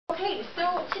Okay,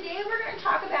 so today we're going to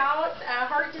talk about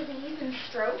heart disease and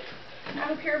stroke.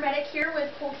 I'm a paramedic here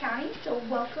with Cole County, so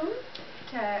welcome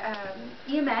to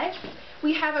EMS.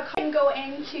 We have a call go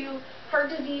into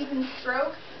heart disease and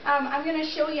stroke. I'm going to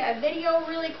show you a video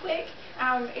really quick.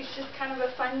 It's just kind of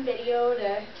a fun video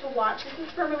to watch. This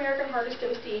is from American Heart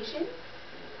Association.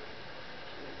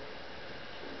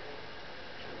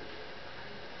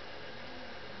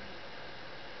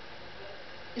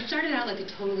 It started out like a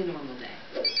totally normal day.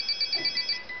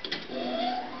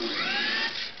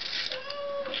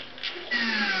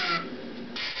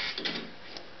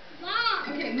 Mom!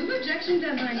 Okay, move objection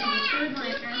deadline to the third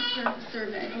line after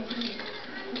survey. What are you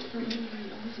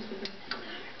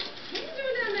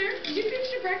doing down there? Did you finish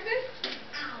your breakfast?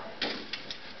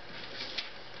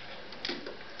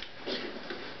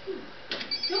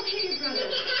 Don't hit your brother.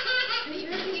 You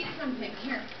have to eat something.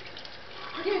 Here.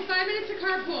 Okay, 5 minutes to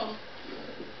carpool.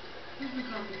 Where's my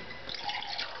coffee?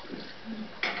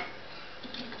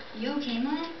 You okay,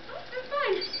 Mom? Oh, I'm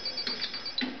fine.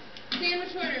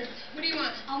 Sandwich orders. What do you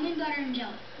want? Almond butter and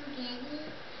jelly. Okay.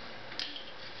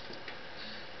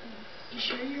 You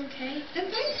sure you're okay? I'm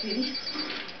fine, sweetie.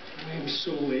 I am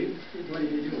so late. What are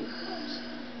you doing?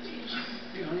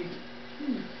 Hey, honey.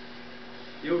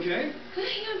 You okay?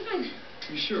 Yeah, I'm fine.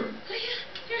 You sure? Yeah,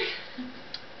 here.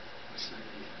 That's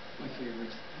my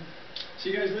favorite. See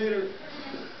you guys later.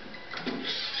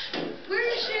 Where are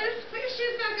your shoes? Put your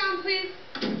shoes back on, please.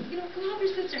 You know, go help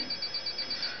your sister.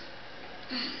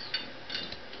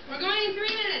 We're going in 3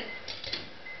 minutes.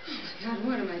 Oh my God,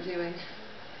 what am I doing?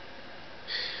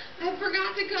 I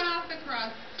forgot to cut off the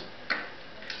crust.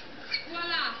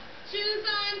 Voila. Shoes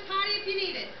on, potty if you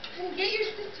need it. Honey, get your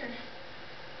sister.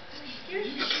 Honey, here's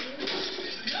your shoes.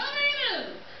 Nobody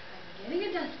move. I'm getting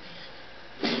a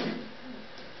dustpan.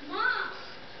 Mom!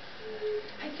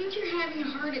 I think you're having a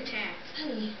heart attack.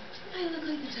 Honey, I look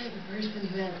like the type of person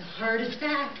who has a heart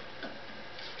attack.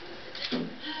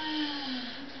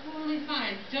 Totally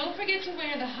fine. Don't forget to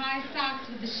wear the high socks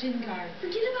with the shin guards.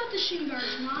 Forget about the shin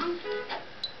guards, Mom.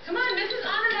 Come on, Mrs.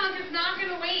 Underdog is not going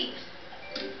to wait.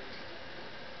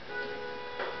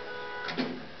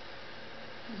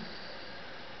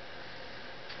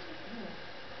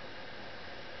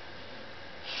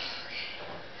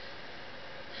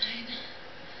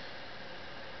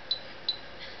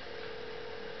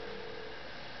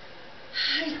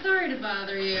 I'm sorry to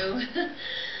bother you.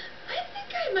 I think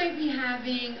I might be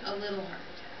having a little heart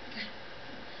attack.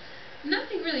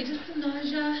 Nothing really, just some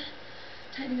nausea,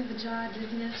 tightening of the jaw,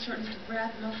 dizziness, shortness of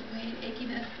breath, muscle pain,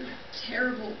 achiness, this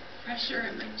terrible pressure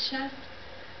in my chest.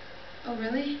 Oh,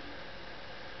 really?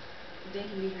 They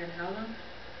can be here in how long?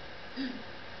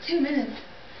 2 minutes.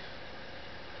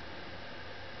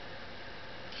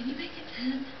 Can you make it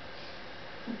 10?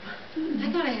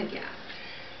 I thought I had gas.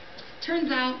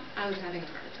 Turns out I was having a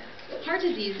heart attack. Heart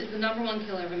disease is the #1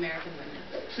 killer of American women.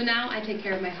 So now I take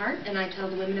care of my heart, and I tell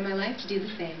the women in my life to do the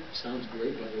same. Sounds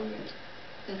great, by the way.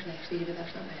 That's nice, sweetie, but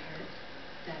that's not my heart.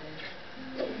 That is.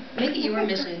 Make it your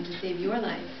mission to save your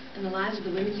life and the lives of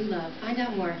the women you love. Find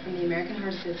out more from the American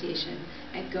Heart Association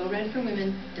at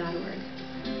goredforwomen.org.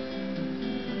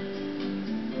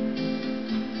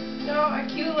 So, a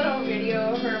cute little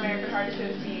video for American Heart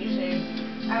Association.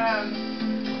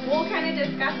 We'll kind of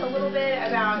discuss a little bit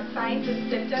about signs and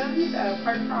symptoms of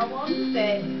heart problems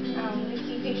that we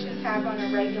see patients have on a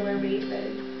regular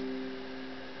basis.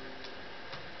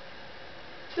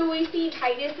 So we see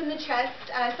tightness in the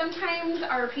chest. Sometimes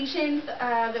our patients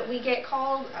that we get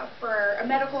called for a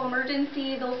medical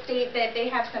emergency, they'll state that they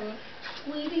have some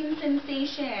squeezing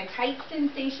sensation, a tight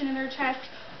sensation in their chest.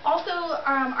 Also,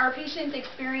 our patients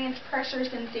experience pressure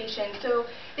sensation, so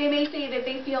they may say that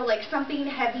they feel like something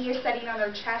heavy is sitting on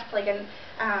their chest, like an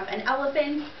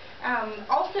elephant.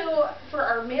 Also, for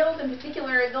our males in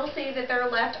particular, they'll say that their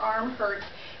left arm hurts.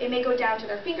 It may go down to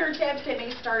their fingertips, it may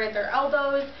start at their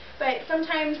elbows, but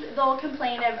sometimes they'll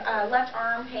complain of left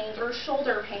arm pain or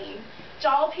shoulder pain.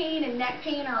 Jaw pain and neck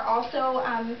pain are also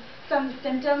some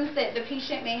symptoms that the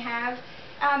patient may have.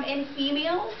 In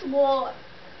females,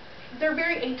 they're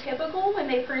very atypical when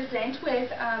they present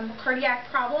with cardiac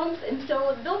problems, and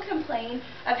so they'll complain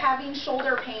of having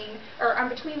shoulder pain, or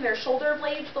between their shoulder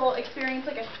blades, they'll experience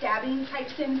like a stabbing type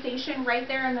sensation right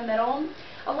there in the middle.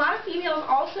 A lot of females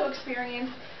also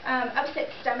experience upset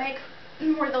stomach,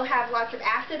 where they'll have lots of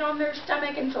acid on their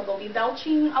stomach, and so they'll be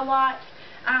belching a lot,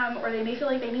 or they may feel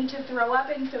like they need to throw up,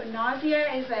 and so nausea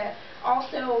is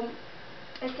also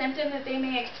a symptom that they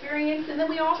may experience. And then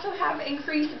we also have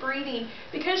increased breathing.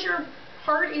 Because your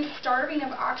heart is starving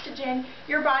of oxygen,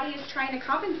 your body is trying to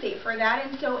compensate for that,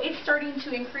 and so it's starting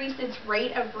to increase its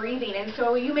rate of breathing. And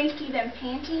so you may see them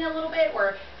panting a little bit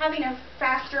or having a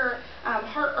faster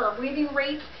heart or breathing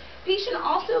rate. Patient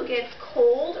also gets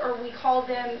cold, or we call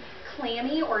them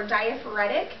clammy or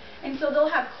diaphoretic, and so they'll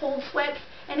have cold sweats,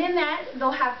 and in that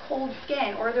they'll have cold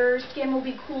skin, or their skin will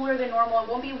be cooler than normal. It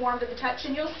won't be warm to the touch,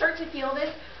 and you'll start to feel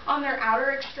this on their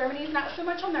outer extremities, not so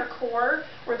much on their core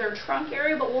or their trunk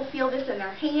area, but we'll feel this in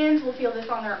their hands, we'll feel this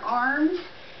on their arms,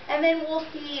 and then we'll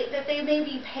see that they may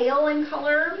be pale in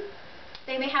color.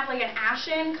 They may have like an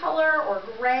ashen color or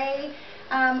gray,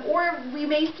 or we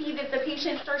may see that the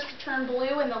patient starts to turn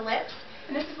blue in the lips,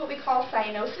 and this is what we call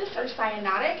cyanosis or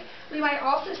cyanotic. We might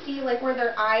also see like where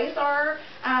their eyes are,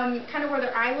 kind of where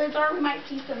their eyelids are. We might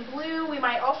see some blue. We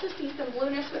might also see some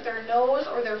blueness with their nose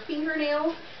or their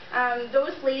fingernails.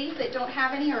 Those ladies that don't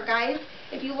have any, or guys,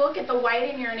 if you look at the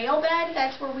white in your nail bed,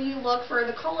 that's where we look for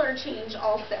the color change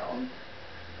also.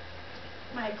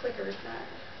 My clicker's not.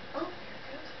 Oh, there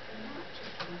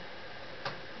it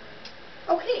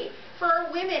goes. Okay.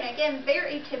 For women, again, they're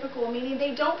atypical, meaning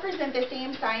they don't present the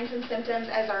same signs and symptoms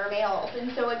as our males.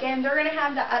 And so again, they're going to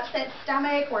have the upset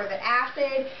stomach or the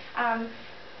acid.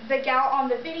 The gal on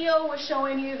the video was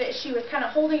showing you that she was kind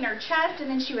of holding her chest, and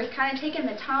then she was kind of taking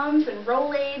the Tums and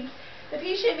Rolaids. The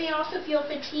patient may also feel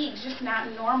fatigued, just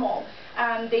not normal.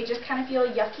 They just kind of feel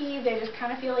yucky. They just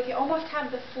kind of feel like they almost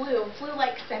have the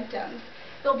flu-like symptoms.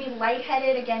 They'll be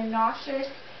lightheaded, again, nauseous.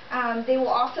 They will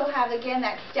also have, again,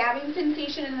 that stabbing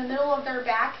sensation in the middle of their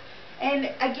back. And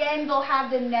again, they'll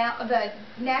have the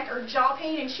neck or jaw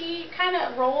pain, and she kind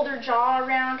of rolled her jaw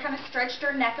around, kind of stretched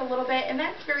her neck a little bit, and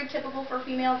that's very typical for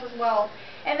females as well.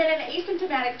 And then an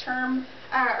asymptomatic term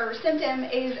or symptom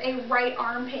is a right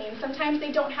arm pain. Sometimes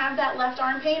they don't have that left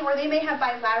arm pain, or they may have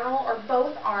bilateral or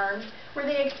both arms where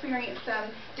they experience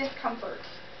some discomfort.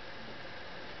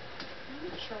 I'm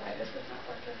not sure why this is not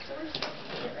working, so we're just going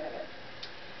to get rid of it.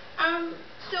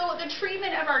 So the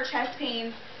treatment of our chest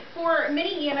pains, for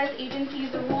many EMS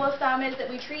agencies, the rule of thumb is that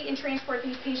we treat and transport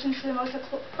these patients to the most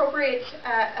appropriate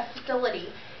facility.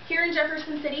 Here in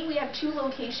Jefferson City, we have 2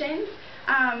 locations,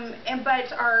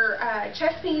 but our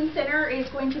chest pain center is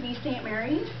going to be St.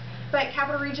 Mary's, but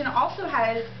Capital Region also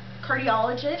has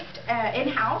cardiologists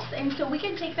in-house, and so we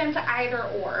can take them to either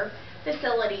or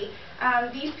facility.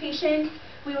 These patients,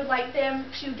 we would like them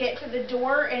to get to the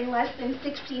door in less than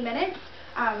 60 minutes.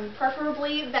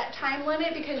 Preferably that time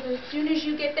limit, because as soon as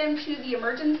you get them to the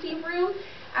emergency room,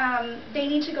 they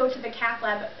need to go to the cath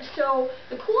lab. So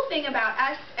the cool thing about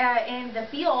us in the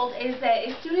field is that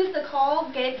as soon as the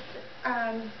call gets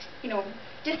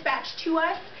dispatched to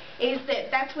us, is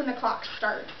that's when the clock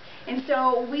starts. And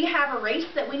so we have a race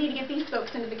that we need to get these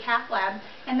folks into the cath lab,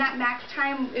 and that max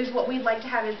time is what we'd like to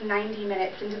have is 90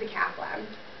 minutes into the cath lab.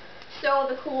 So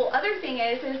the cool other thing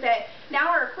is that now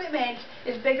our equipment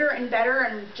is bigger and better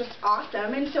and just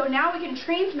awesome, and so now we can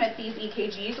transmit these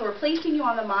EKGs, or placing you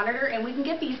on the monitor, and we can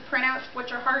get these printouts of what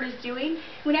your heart is doing.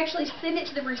 We can actually send it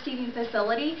to the receiving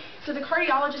facility, so the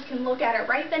cardiologist can look at it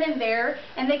right then and there,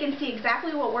 and they can see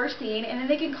exactly what we're seeing, and then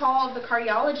they can call the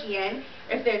cardiology in,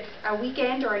 if it's a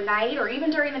weekend or a night or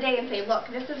even during the day, and say, look,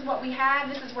 this is what we have,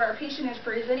 this is what our patient is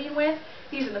presenting with,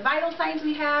 these are the vital signs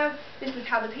we have, this is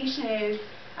how the patient is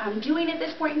doing at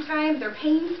this point in time, their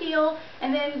pain scale,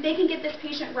 and then they can get this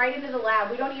patient right into the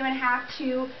lab. We don't even have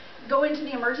to go into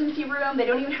the emergency room. They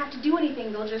don't even have to do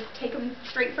anything. They'll just take them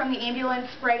straight from the ambulance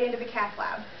right into the cath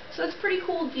lab. So it's a pretty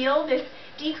cool deal. This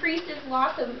decreases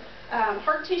loss of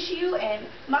heart tissue and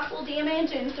muscle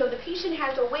damage, and so the patient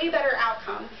has a way better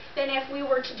outcome than if we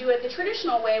were to do it the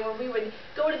traditional way, where we would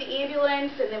go to the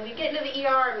ambulance and then we get into the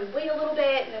ER and we wait a little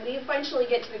bit and then we eventually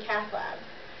get to the cath lab.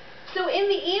 So in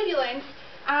the ambulance,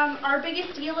 our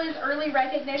biggest deal is early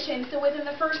recognition. So within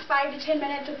the first 5 to 10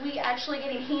 minutes of we actually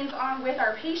getting hands-on with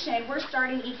our patient, we're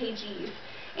starting EKGs.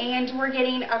 And we're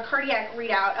getting a cardiac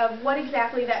readout of what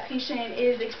exactly that patient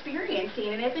is experiencing.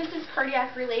 And if this is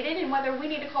cardiac related, and whether we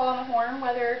need to call on the horn,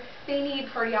 whether they need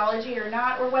cardiology or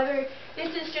not, or whether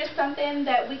this is just something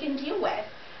that we can deal with.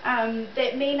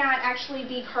 That may not actually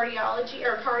be cardiology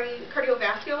or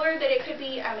cardiovascular, that it could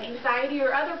be anxiety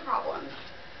or other problems.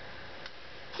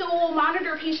 So we'll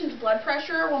monitor patients' blood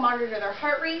pressure, we'll monitor their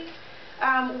heart rate,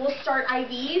 we'll start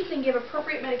IVs and give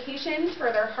appropriate medications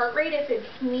for their heart rate if it's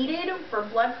needed, for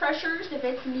blood pressures if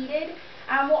it's needed.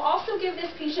 We'll also give this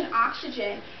patient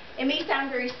oxygen. It may sound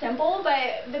very simple,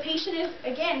 but the patient is,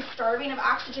 again, starving of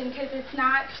oxygen because it's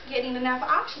not getting enough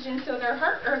oxygen, so their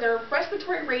heart or their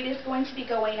respiratory rate is going to be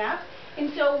going up.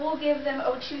 And so we'll give them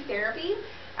O2 therapy.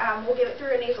 We'll give it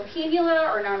through a nasal cannula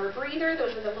or non-rebreather.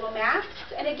 Those are the little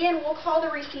masks. And again, we'll call the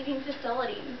receiving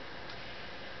facility.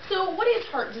 So what is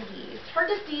heart disease? Heart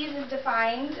disease is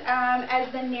defined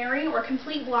as the narrowing or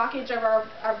complete blockage of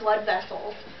our blood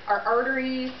vessels, our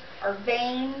arteries, our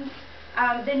veins.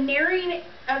 The narrowing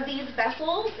of these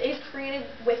vessels is created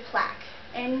with plaque.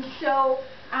 And so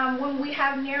when we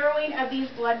have narrowing of these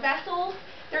blood vessels,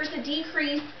 there's a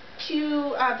decrease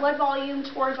to blood volume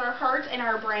towards our heart and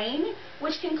our brain,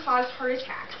 which can cause heart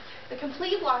attacks. The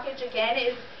complete blockage, again,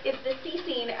 is the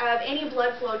ceasing of any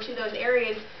blood flow to those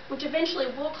areas, which eventually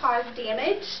will cause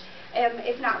damage,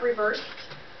 if not reversed.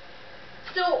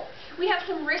 So we have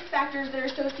some risk factors that are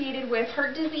associated with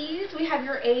heart disease. We have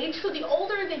your age. So the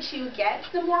older that you get,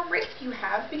 the more risk you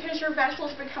have because your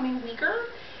vessels are becoming weaker.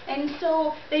 And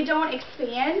so they don't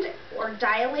expand or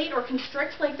dilate or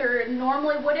constrict like they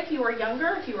normally would if you were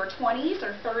younger, if you were 20s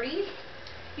or 30s.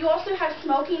 You also have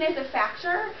smoking as a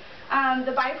factor.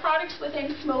 The byproducts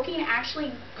within smoking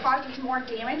actually causes more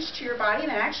damage to your body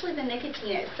than actually the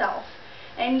nicotine itself.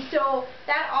 And so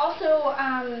that also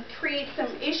creates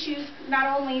some issues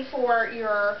not only for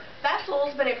your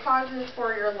vessels, but it causes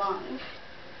for your lungs.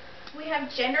 We have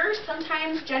gender.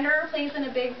 Sometimes gender plays in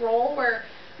a big role where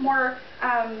more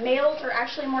males are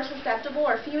actually more susceptible,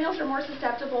 or females are more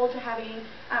susceptible to having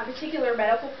particular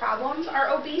medical problems. Our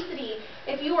obesity,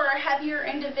 if you are a heavier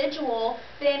individual,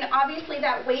 then obviously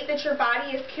that weight that your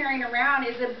body is carrying around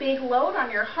is a big load on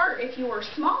your heart. If you are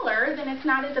smaller, then it's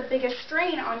not as a big a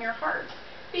strain on your heart.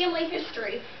 Family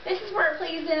history. This is where it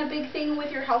plays in a big thing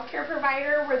with your healthcare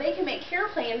provider, where they can make care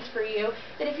plans for you,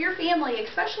 that if your family,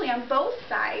 especially on both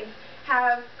sides,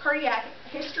 have cardiac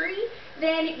history,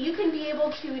 then you can be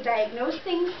able to diagnose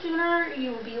things sooner.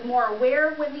 You will be more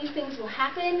aware when these things will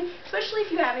happen, especially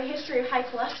if you have a history of high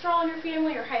cholesterol in your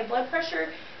family or high blood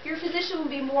pressure. Your physician will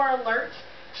be more alert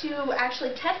to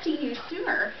actually testing you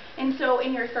sooner. And so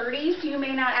in your 30s, you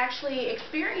may not actually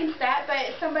experience that,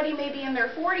 but somebody maybe in their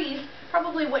 40s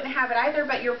probably wouldn't have it either,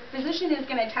 but your physician is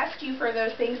going to test you for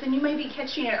those things, and you may be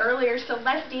catching it earlier, so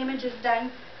less damage is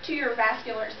done to your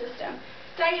vascular system.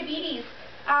 Diabetes.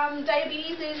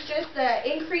 Diabetes is just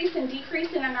the increase and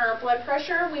decrease in our blood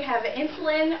pressure. We have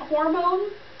insulin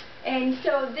hormone, and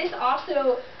so this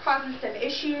also causes some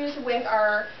issues with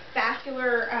our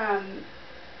vascular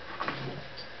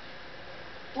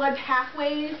blood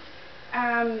pathways.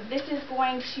 This is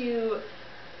going to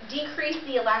decrease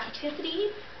the elasticity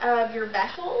of your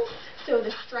vessels, so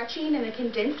the stretching and the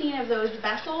condensing of those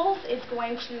vessels is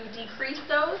going to decrease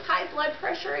those. High blood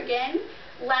pressure, again,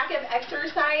 lack of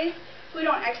exercise. If we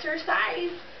don't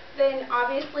exercise, then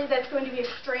obviously that's going to be a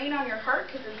strain on your heart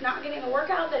because it's not getting the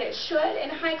workout that it should.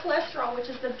 And high cholesterol, which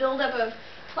is the buildup of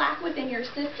plaque within your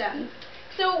system.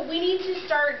 So we need to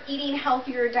start eating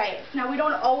healthier diets. Now, we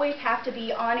don't always have to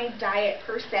be on a diet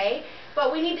per se,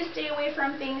 but we need to stay away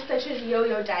from things such as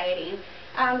yo-yo dieting.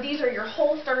 These are your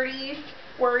Whole30s,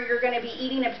 where you're going to be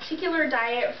eating a particular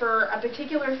diet for a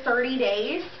particular 30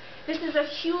 days. This is a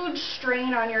huge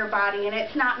strain on your body, and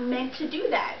it's not meant to do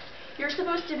that. You're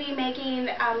supposed to be making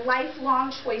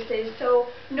lifelong choices, so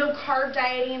no carb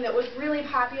dieting that was really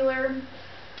popular,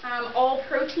 all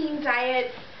protein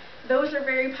diets, those are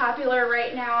very popular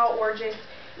right now, or just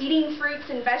eating fruits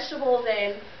and vegetables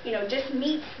and, just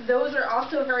meats, those are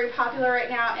also very popular right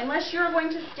now. Unless you're going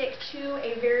to stick to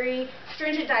a very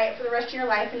stringent diet for the rest of your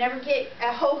life and never get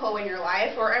a ho-ho in your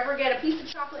life or ever get a piece of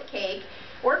chocolate cake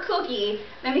or cookie,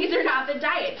 then these are not the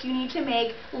diets. You need to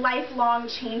make lifelong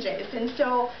changes. And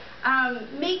so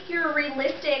make your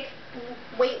realistic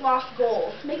weight loss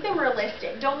goals. Make them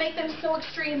realistic. Don't make them so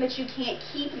extreme that you can't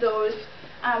keep those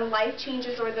life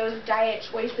changes or those diet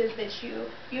choices that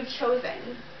you've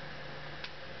chosen.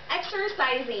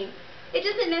 Exercising. It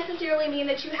doesn't necessarily mean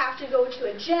that you have to go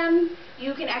to a gym.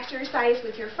 You can exercise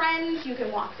with your friends. You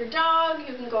can walk your dog.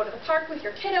 You can go to the park with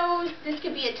your kiddos. This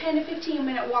could be a 10 to 15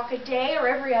 minute walk a day or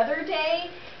every other day.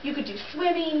 You could do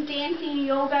swimming, dancing,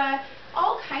 yoga,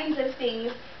 all kinds of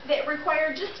things that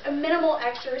require just a minimal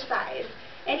exercise.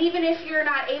 And even if you're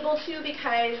not able to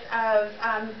because of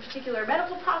particular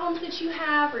medical problems that you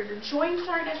have, or your joints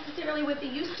aren't necessarily what they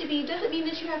used to be, doesn't mean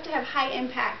that you have to have high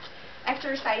impact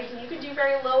exercising. You can do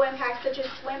very low impact, such as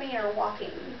swimming or walking.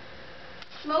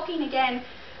 Smoking, again,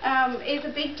 is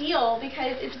a big deal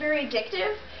because it's very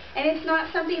addictive, and it's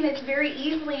not something that's very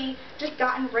easily just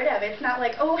gotten rid of. It's not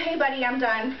like, oh, hey buddy, I'm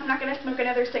done. I'm not going to smoke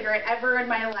another cigarette ever in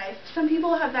my life. Some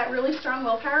people have that really strong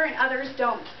willpower and others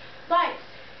don't. But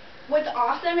what's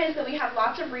awesome is that we have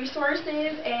lots of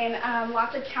resources and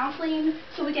lots of counseling,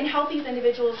 so we can help these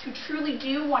individuals who truly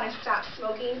do want to stop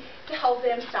smoking to help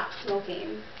them stop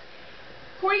smoking.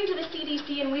 according to the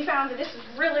CDC, and we found that this is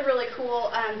really, really cool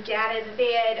data that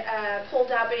they had pulled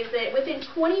up, is that within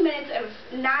 20 minutes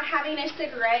of not having a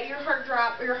cigarette, your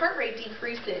heart rate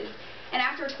decreases. And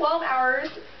after 12 hours,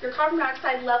 your carbon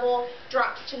dioxide level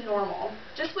drops to normal,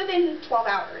 just within 12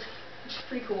 hours, which is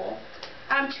pretty cool.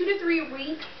 2 to 3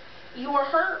 weeks, your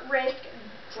heart risk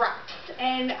drops.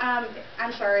 And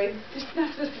I'm sorry, it's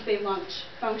not supposed to say lung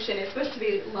function, it's supposed to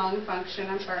be lung function.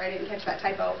 I'm sorry, I didn't catch that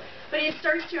typo. But it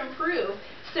starts to improve.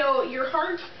 So your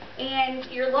heart and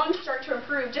your lungs start to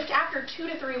improve just after 2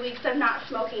 to 3 weeks of not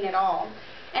smoking at all.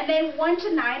 And then 1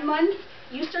 to 9 months,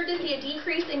 you start to see a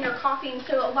decrease in your coughing.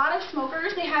 So a lot of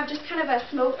smokers, they have just kind of a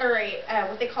smoke, or a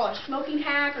what they call a smoking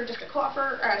hack, or just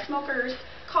a smoker's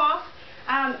cough.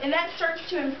 And that starts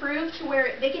to improve to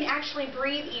where they can actually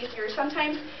breathe easier.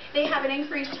 Sometimes they have an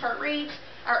increased heart rate,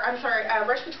 or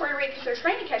respiratory rate, because they're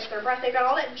trying to catch their breath. They've got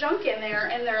all that junk in there,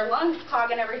 and their lungs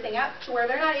clogging everything up to where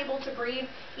they're not able to breathe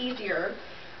easier.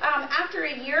 After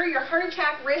a year, your heart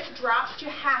attack risk drops to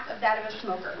half of that of a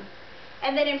smoker.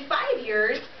 And then in 5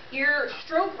 years, your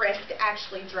stroke risk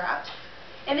actually drops.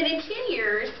 And then in 10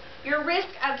 years, your risk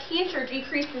of cancer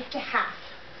decreases to half.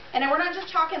 And then we're not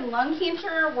just talking lung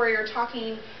cancer, where you're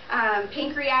talking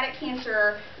pancreatic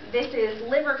cancer, this is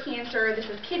liver cancer, this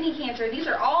is kidney cancer. These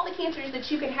are all the cancers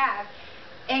that you could have.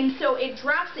 And so it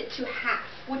drops it to half,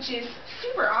 which is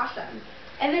super awesome.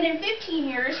 And then in 15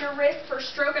 years, your risk for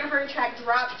stroke and heart attack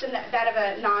drops to that of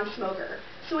a non-smoker.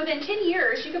 So within 10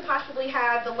 years, you could possibly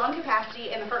have the lung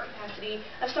capacity and the heart capacity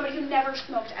of somebody who never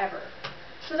smoked ever.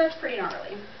 So that's pretty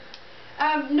gnarly.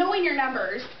 Knowing your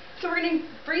numbers. So we're going to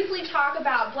briefly talk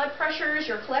about blood pressures,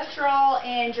 your cholesterol,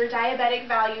 and your diabetic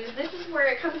values. This is where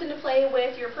it comes into play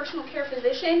with your personal care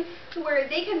physician, to where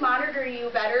they can monitor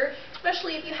you better,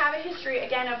 especially if you have a history,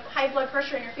 again, of high blood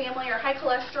pressure in your family, or high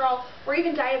cholesterol, or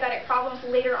even diabetic problems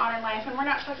later on in life. And we're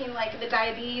not talking like the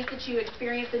diabetes that you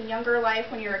experienced in younger life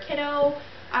when you're a kiddo.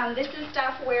 This is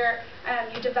stuff where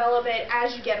you develop it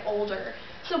as you get older.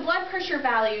 So blood pressure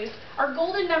values, our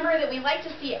golden number that we like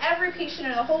to see every patient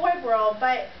in the whole wide world,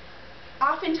 but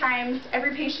oftentimes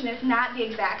every patient is not the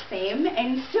exact same,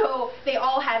 and so they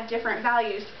all have different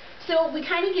values. So we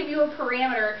kind of give you a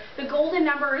parameter. The golden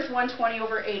number is 120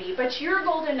 over 80, but your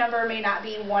golden number may not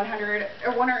be 100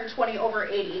 or 120 over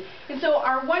 80. And so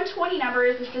our 120 number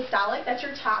is the systolic, that's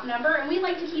your top number, and we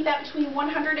like to keep that between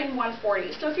 100 and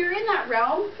 140. So if you're in that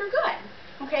realm, you're good.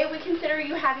 Okay, we consider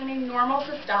you having a normal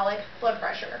systolic blood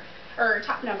pressure, or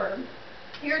top number.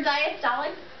 Your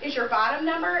diastolic is your bottom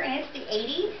number, and it's the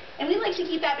 80, and we like to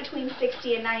keep that between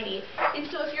 60 and 90. And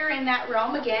so if you're in that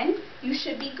realm, again, you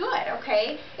should be good,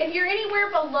 okay? If you're anywhere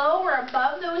below or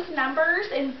above those numbers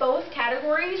in both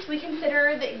categories, we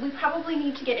consider that we probably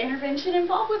need to get intervention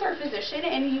involved with our physician,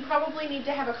 and you probably need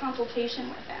to have a consultation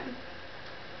with them.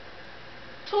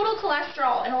 Total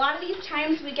cholesterol, and a lot of these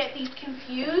times we get these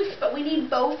confused, but we need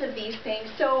both of these things.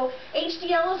 So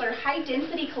HDL is our high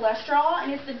density cholesterol,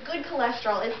 and it's the good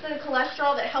cholesterol. It's the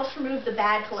cholesterol that helps remove the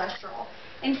bad cholesterol.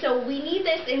 And so we need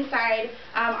this inside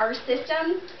our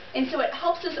system, and so it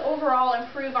helps us overall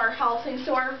improve our health. And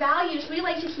so our values, we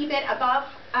like to keep it above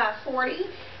 40.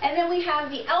 And then we have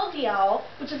the LDL,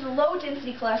 which is the low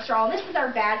density cholesterol. And this is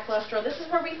our bad cholesterol. This is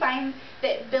where we find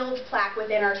that builds plaque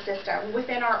within our system,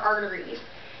 within our arteries.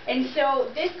 And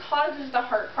so this causes the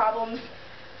heart problems,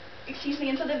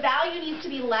 and so the value needs to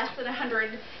be less than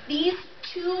 100. These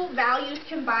two values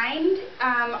combined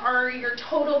are your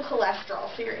total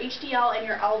cholesterol. So your HDL and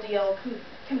your LDL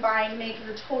combined make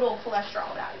your total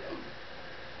cholesterol value.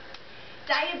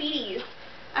 Diabetes.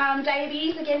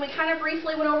 Diabetes, again, we kind of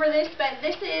briefly went over this, but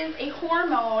this is a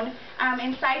hormone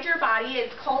inside your body.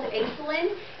 It's called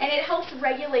insulin, and it helps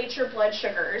regulate your blood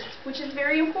sugars, which is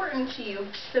very important to you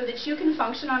so that you can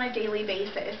function on a daily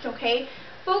basis, okay?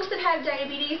 Folks that have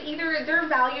diabetes, either their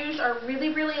values are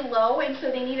really, really low, and so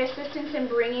they need assistance in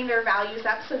bringing their values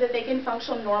up so that they can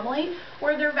function normally,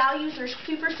 or their values are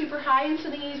super, super high, and so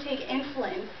they need to take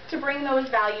insulin to bring those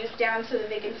values down so that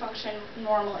they can function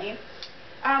normally.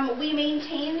 We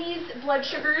maintain these blood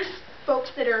sugars.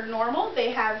 Folks that are normal,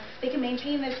 they can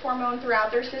maintain this hormone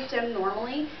throughout their system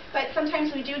normally, but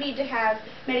sometimes we do need to have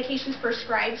medications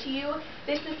prescribed to you.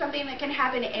 This is something that can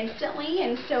happen instantly,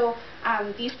 and so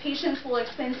these patients will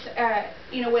experience,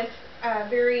 with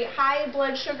very high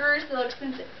blood sugars, they'll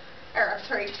experience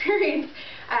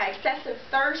excessive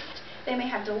thirst. They may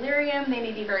have delirium. They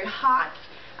may be very hot.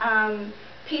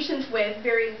 Patients with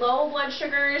very low blood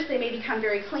sugars, they may become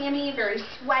very clammy, very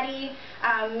sweaty,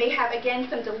 may have, again,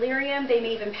 some delirium. They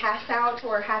may even pass out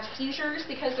or have seizures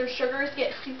because their sugars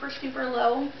get super, super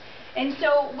low. And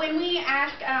so when we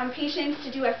ask patients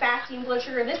to do a fasting blood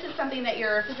sugar, this is something that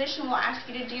your physician will ask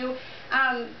you to do.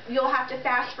 You'll have to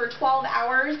fast for 12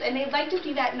 hours, and they'd like to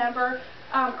see that number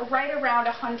right around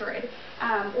 100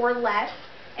 or less.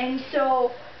 And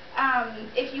so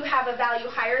if you have a value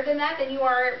higher than that, then you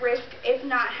are at risk if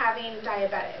not having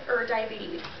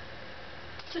diabetes.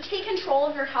 So take control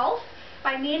of your health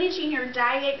by managing your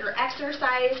diet, your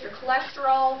exercise, your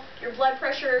cholesterol, your blood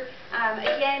pressure.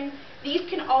 Again, these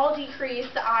can all decrease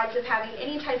the odds of having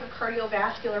any type of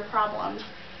cardiovascular problems.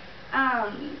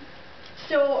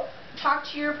 So talk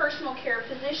to your personal care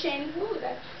physician.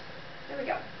 There we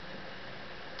go.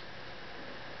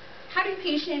 How do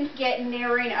patients get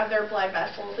narrowing of their blood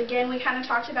vessels? Again, we kind of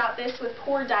talked about this with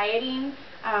poor dieting,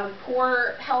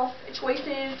 poor health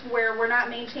choices where we're not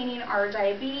maintaining our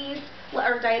diabetes,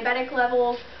 our diabetic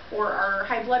levels, or our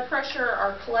high blood pressure,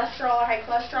 our cholesterol, or high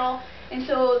cholesterol. And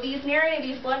so these narrowing of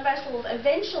these blood vessels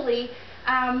eventually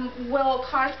will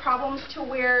cause problems to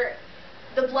where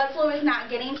the blood flow is not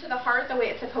getting to the heart the way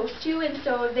it's supposed to, and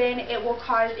so then it will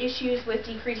cause issues with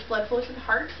decreased blood flow to the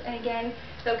heart. And again,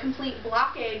 the complete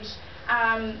blockage,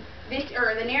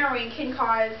 the narrowing can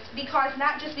be caused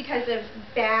not just because of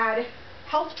bad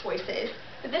health choices,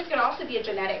 but this could also be a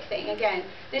genetic thing. Again,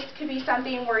 this could be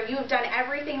something where you've done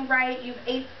everything right, you've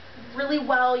ate really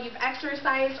well, you've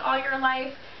exercised all your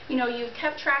life, you know, you've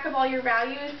kept track of all your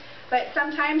values, but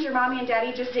sometimes your mommy and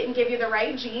daddy just didn't give you the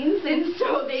right genes, and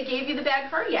so they gave you the bad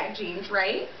cardiac genes,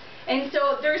 right? And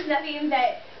so there's nothing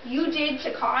that you did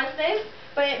to cause this,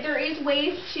 but there is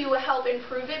ways to help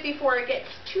improve it before it gets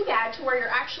too bad to where you're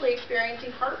actually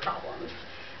experiencing heart problems,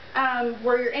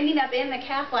 where you're ending up in the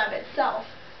cath lab itself.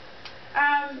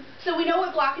 So we know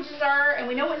what blockages are, and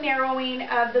we know what narrowing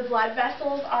of the blood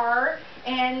vessels are,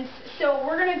 and so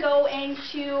we're going to go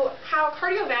into how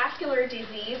cardiovascular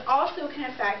disease also can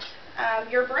affect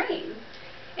your brain.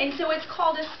 And so it's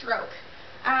called a stroke.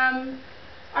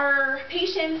 Our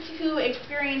patients who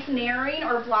experience narrowing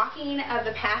or blocking of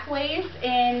the pathways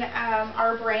in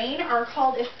our brain are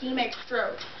called ischemic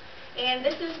strokes. And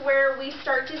this is where we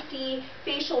start to see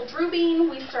facial drooping,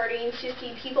 we're starting to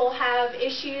see people have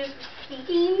issues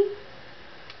speaking.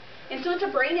 And so it's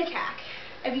a brain attack.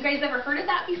 Have you guys ever heard of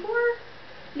that before?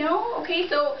 No? Okay,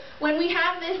 so when we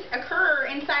have this occur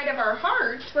inside of our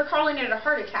hearts, we're calling it a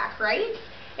heart attack, right?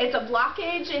 It's a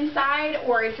blockage inside,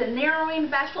 or it's a narrowing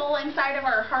vessel inside of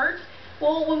our heart.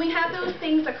 Well, when we have those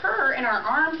things occur in our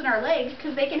arms and our legs,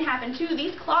 because they can happen too,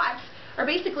 these clots are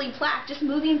basically plaque just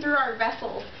moving through our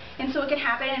vessels. And so it can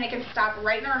happen, and it can stop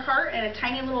right in our heart in a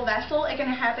tiny little vessel. It can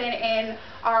happen in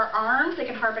our arms, it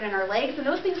can happen in our legs, and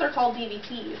those things are called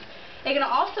DVTs. It can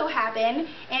also happen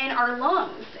in our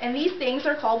lungs, and these things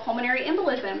are called pulmonary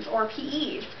embolisms, or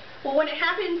PEs. Well, when it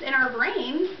happens in our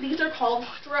brains, these are called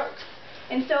strokes.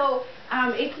 And so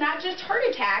it's not just heart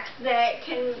attacks that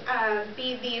can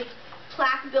be these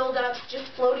plaque buildups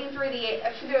just floating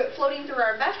through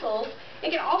our vessels.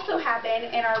 It can also happen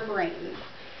in our brains.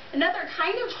 Another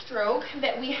kind of stroke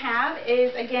that we have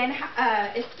is, again,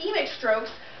 ischemic strokes.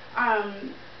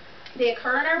 They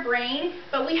occur in our brain,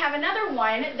 but we have another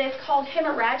one that's called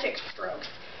hemorrhagic strokes.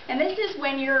 And this is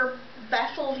when your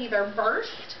vessels either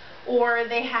burst or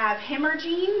they have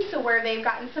hemorrhaging, so where they've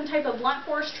gotten some type of blunt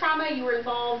force trauma, you were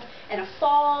involved in a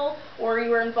fall, or you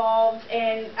were involved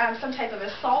in some type of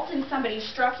assault and somebody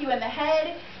struck you in the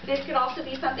head. This could also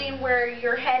be something where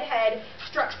your head had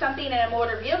struck something in a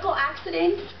motor vehicle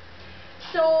accident.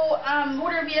 So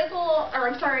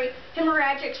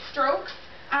hemorrhagic strokes,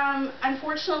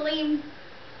 unfortunately,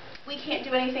 we can't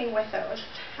do anything with those.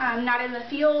 Not in the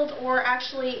field or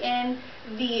actually in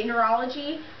the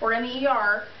neurology or in the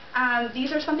ER.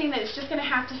 These are something that's just going to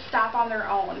have to stop on their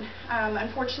own.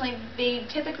 Unfortunately, they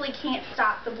typically can't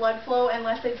stop the blood flow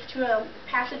unless it's to a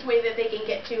passageway that they can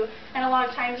get to, and a lot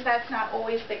of times that's not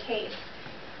always the case.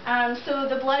 So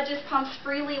the blood just pumps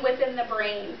freely within the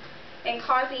brain and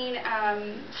causing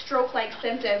stroke-like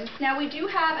symptoms. Now we do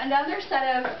have another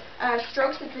set of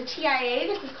strokes. It's a TIA.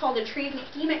 This is called a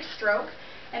transischemic stroke.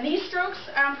 And these strokes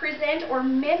present or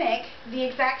mimic the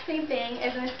exact same thing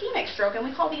as an ischemic stroke, and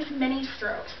we call these mini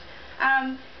strokes.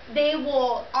 They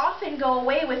will often go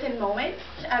away within moments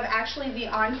of actually the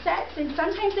onsets, and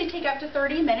sometimes they take up to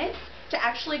 30 minutes to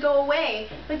actually go away.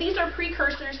 But these are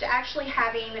precursors to actually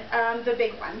having the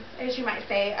big one, as you might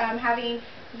say, having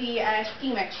the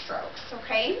ischemic strokes,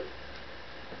 okay?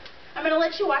 I'm going to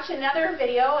let you watch another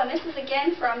video, and this is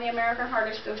again from the American Heart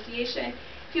Association.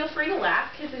 Feel free to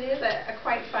laugh, because it is a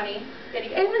quite funny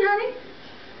video. Evan, honey,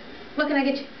 what can I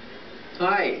get you?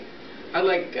 Hi, I'd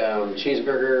like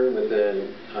cheeseburger with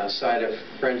a side of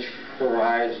French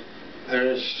fries.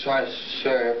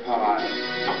 pie.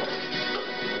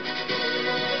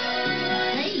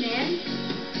 Hey man,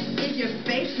 is your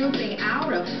face drooping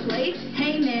out of place?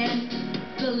 Hey man,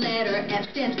 the letter F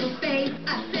stands for face.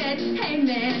 I said, hey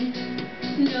man,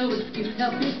 no excuse,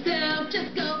 help yourself,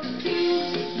 just go to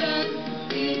the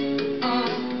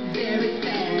ER very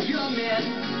fast. Young man,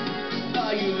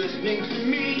 are you listening to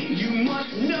me? You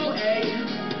must know A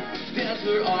stands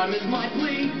for arm is my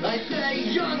plea. I say,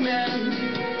 young man,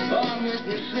 arm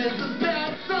weakness is a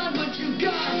bad sign, but you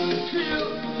got to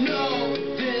know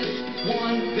this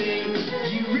one thing.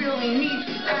 You really need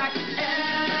to act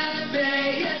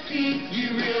F-A-S-T.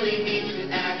 You really need to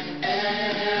act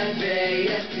F-A-S-T.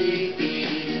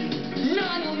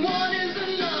 911 is a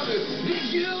number that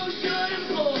you should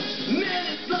employ.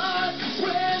 Minutes lost,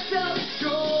 press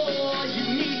self-destroy. You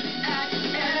need to act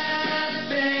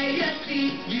F-A-S-T.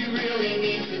 You really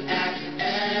need to act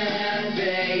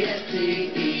F-A-S-T.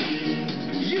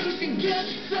 You should get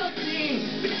yourself seen.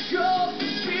 The show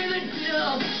could be the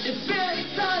deal. If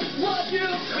anytime's what you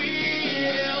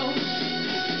feel.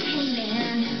 Hey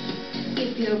man,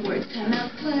 if your words come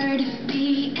out slurred,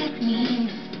 BS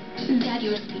means that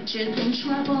your speech is in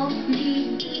trouble.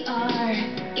 The ER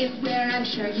is where I'm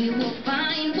sure you will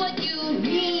find what you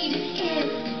need if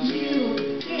you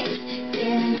get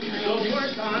there in time. So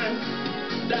first time,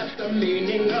 that's the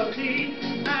meaning of T.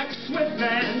 Act swift,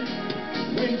 man.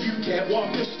 When you can't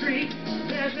walk the street,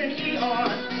 there's an ER.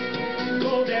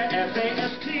 Go there,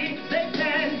 F-A-S-T. They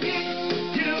can get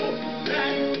you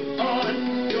back on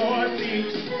your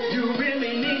feet. You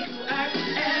really need to act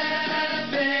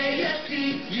F-A-S-T.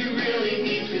 You really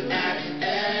need to act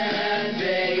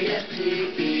F-A-S-T.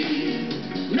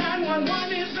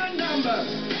 911 is the number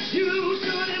you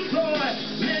should employ.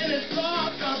 Minutes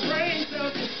lost, our brain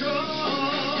self-destroy.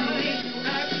 You need to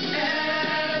act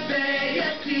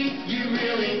F-A-S-T. You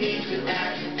really need to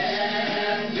act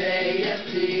F-A-S-T.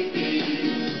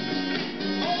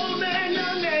 Old man,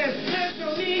 young man, there's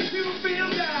no need to feel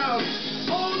down.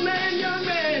 Old man, young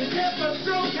man, if a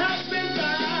stroke has been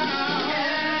found.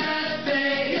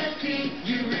 F-A-S-T.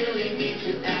 You really need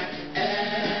to act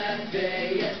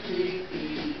F-A-S-T.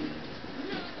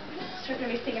 You're going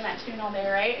to be singing that tune all day,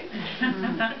 right?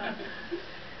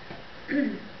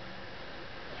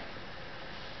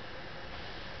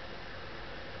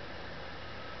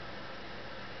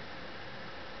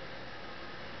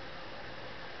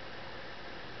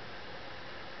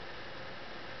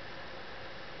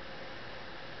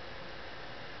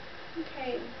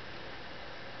 Okay.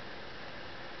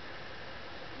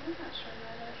 I'm not sure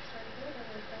whether I started it or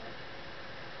was that.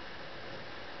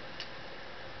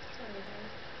 Sorry, guys.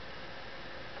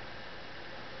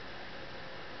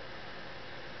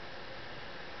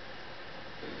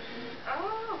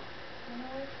 Oh,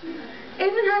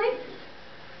 isn't, honey?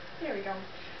 There we go.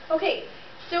 Okay,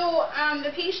 so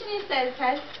the patient is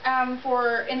assessed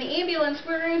for, in the ambulance,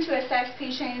 we're going to assess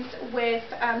patients with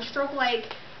stroke-like,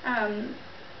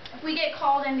 if we get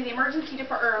called into the emergency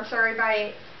department, or I'm sorry,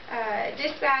 by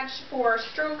dispatch for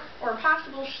stroke or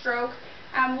possible stroke,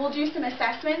 we'll do some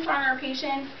assessments on our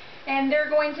patients, and they're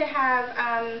going to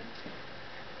have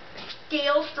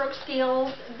stroke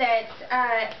scales that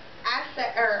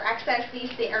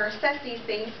assess these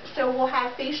things. So we'll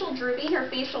have facial drooping or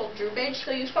facial droopage.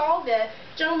 So you saw the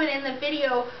gentleman in the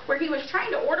video where he was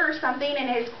trying to order something and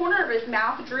his corner of his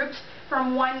mouth drooped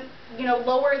from one,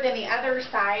 lower than the other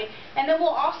side. And then we'll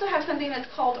also have something that's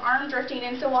called arm drifting.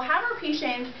 And so we'll have our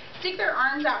patients stick their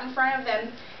arms out in front of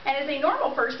them. And as a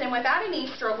normal person without any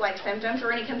stroke-like symptoms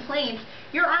or any complaints,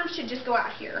 your arms should just go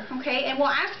out here, okay? And we'll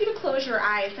ask you to close your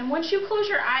eyes. And once you close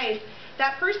your eyes,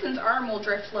 that person's arm will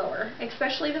drift lower,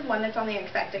 especially the one that's on the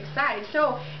affected side.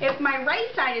 So if my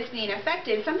right side is being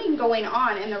affected, something going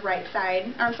on in the left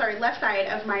side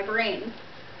of my brain.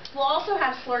 We'll also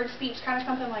have slurred speech, kind of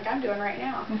something like I'm doing right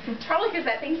now. It's probably because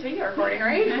that thing's video recording,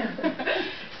 right?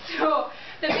 So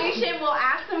the patient will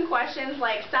ask them questions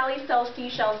like, Sally sells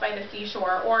seashells by the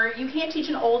seashore, or you can't teach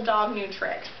an old dog new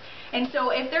tricks. And so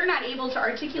if they're not able to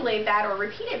articulate that or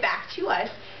repeat it back to us,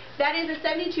 that is a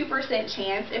 72%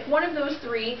 chance. If one of those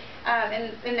three,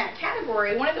 in that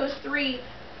category, one of those three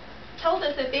tells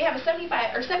us that they have a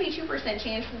 75 or 72%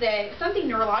 chance that something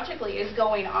neurologically is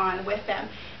going on with them.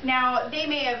 Now, they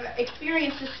may have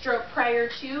experienced a stroke prior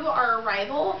to our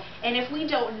arrival, and if we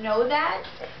don't know that,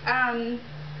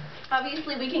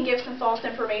 obviously we can give some false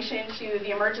information to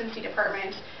the emergency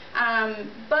department.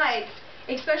 But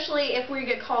especially if we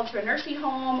get called to a nursing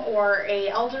home or an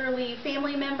elderly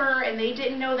family member and they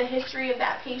didn't know the history of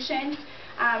that patient,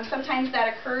 Sometimes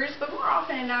that occurs, but more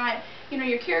often than not,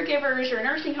 your caregivers, your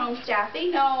nursing home staff, they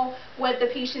know what the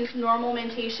patient's normal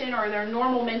mentation or their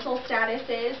normal mental status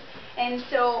is, and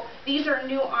so these are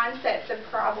new onsets of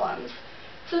problems.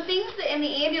 So things that in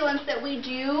the ambulance that we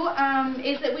do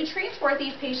is that we transport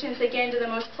these patients again to the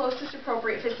most closest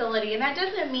appropriate facility, and that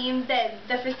doesn't mean that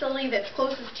the facility that's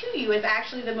closest to you is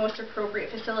actually the most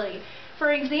appropriate facility.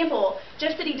 For example,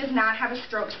 Jeff City does not have a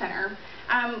stroke center.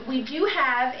 We do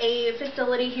have a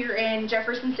facility here in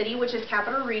Jefferson City, which is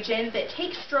Capital Region, that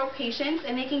takes stroke patients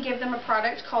and they can give them a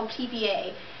product called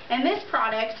TPA. And this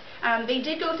product, they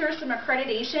did go through some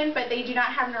accreditation, but they do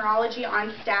not have neurology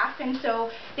on staff, and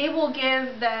so they will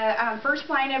give the first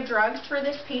line of drugs for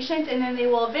this patient, and then they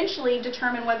will eventually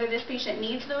determine whether this patient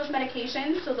needs those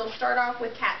medications. So they'll start off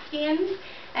with CAT scans,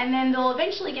 and then they'll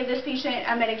eventually give this patient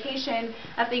a medication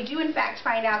if they do in fact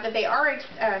find out that they are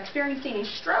experiencing a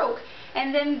stroke,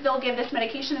 and then they'll give this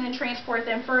medication and then transport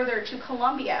them further to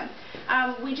Columbia.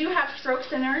 We do have stroke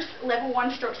centers, level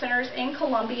 1 stroke centers in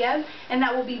Columbia, and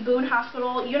that will be Boone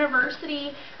Hospital.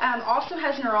 University also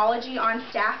has neurology on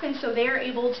staff, and so they're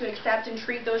able to accept and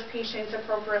treat those patients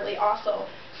appropriately also.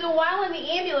 So while in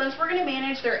the ambulance, we're going to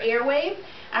manage their airway.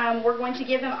 We're going to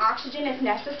give them oxygen if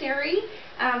necessary.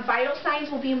 Vital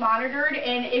signs will be monitored,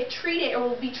 and if treated, or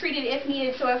will be treated if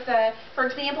needed. So if, for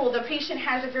example, the patient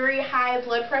has a very high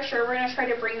blood pressure, we're going to try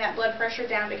to bring that blood pressure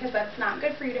down, because that's not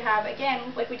good for you to have,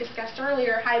 again, like we discussed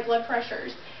earlier, high blood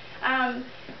pressures.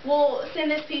 We'll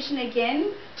send this patient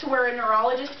again to where a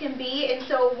neurologist can be, and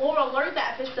so we'll alert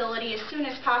that facility as soon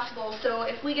as possible. So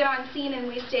if we get on scene and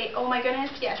we state, oh my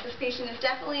goodness, yes, this patient is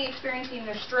definitely experiencing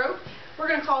a stroke, we're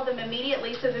going to call them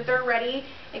immediately so that they're ready,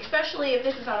 especially if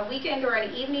this is on a weekend or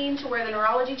an evening to where the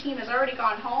neurology team has already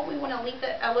gone home. We want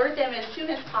to alert them as soon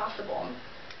as possible.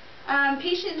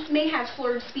 Patients may have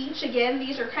slurred speech. Again,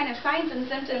 these are kind of signs and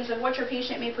symptoms of what your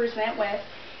patient may present with.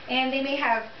 And they may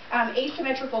have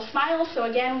asymmetrical smiles, so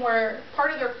again, where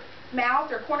part of their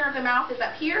mouth or corner of the mouth is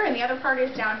up here and the other part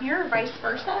is down here, or vice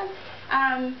versa.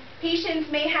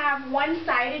 Patients may have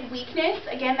one-sided weakness.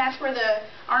 Again, that's where the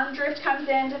arm drift comes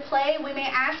into play. We may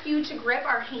ask you to grip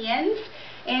our hands,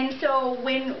 and so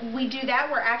when we do that,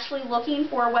 we're actually looking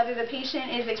for whether the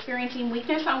patient is experiencing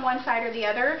weakness on one side or the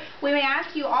other. We may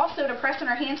ask you also to press on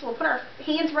our hands. We'll put our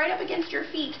hands right up against your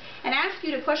feet and ask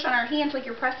you to push on our hands like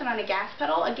you're pressing on a gas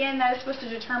pedal. Again, that is supposed to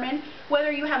determine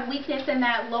whether you have weakness in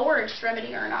that lower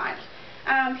extremity or not.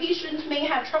 Patients may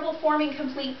have trouble forming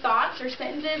complete thoughts or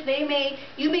sentences.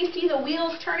 You may see the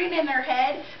wheels turning in their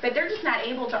head, but they're just not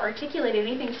able to articulate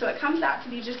anything, so it comes out to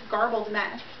be just garbled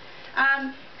mess.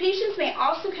 Patients may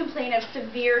also complain of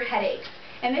severe headaches,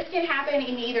 and this can happen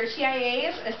in either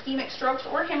TIAs, ischemic strokes,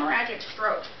 or hemorrhagic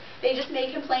strokes. They just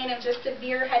may complain of just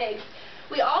severe headaches.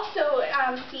 We also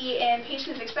see in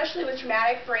patients, especially with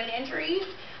traumatic brain injuries,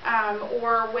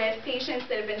 or with patients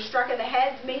that have been struck in the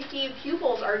head, may see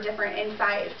pupils are different in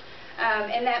size,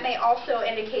 and that may also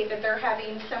indicate that they're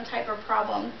having some type of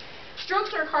problem.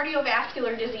 Strokes are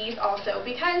cardiovascular disease also,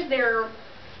 because they're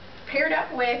paired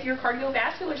up with your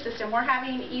cardiovascular system. We're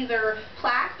having either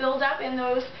plaque build up in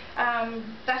those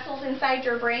vessels inside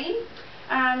your brain.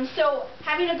 So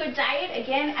having a good diet,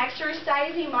 again,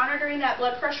 exercising, monitoring that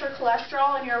blood pressure,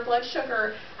 cholesterol, and your blood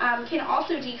sugar can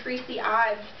also decrease the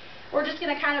odds. We're just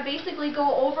going to kind of basically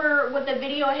go over what the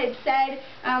video had said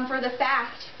for the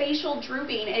FAST. Facial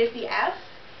drooping is the F.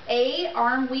 A,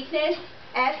 arm weakness.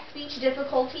 S, speech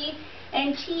difficulty.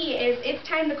 And T is it's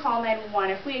time to call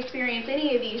 911. If we experience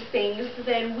any of these things,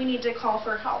 then we need to call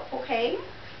for help, okay?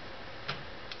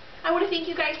 I want to thank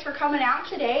you guys for coming out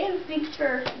today, and thanks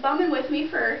for bumming with me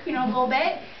for a little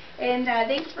bit, and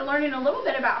thanks for learning a little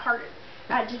bit about heart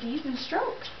disease and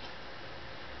strokes.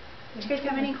 Do you guys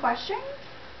have any questions?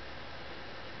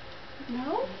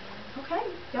 No? Okay.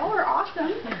 Y'all are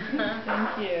awesome.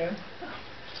 Thank you.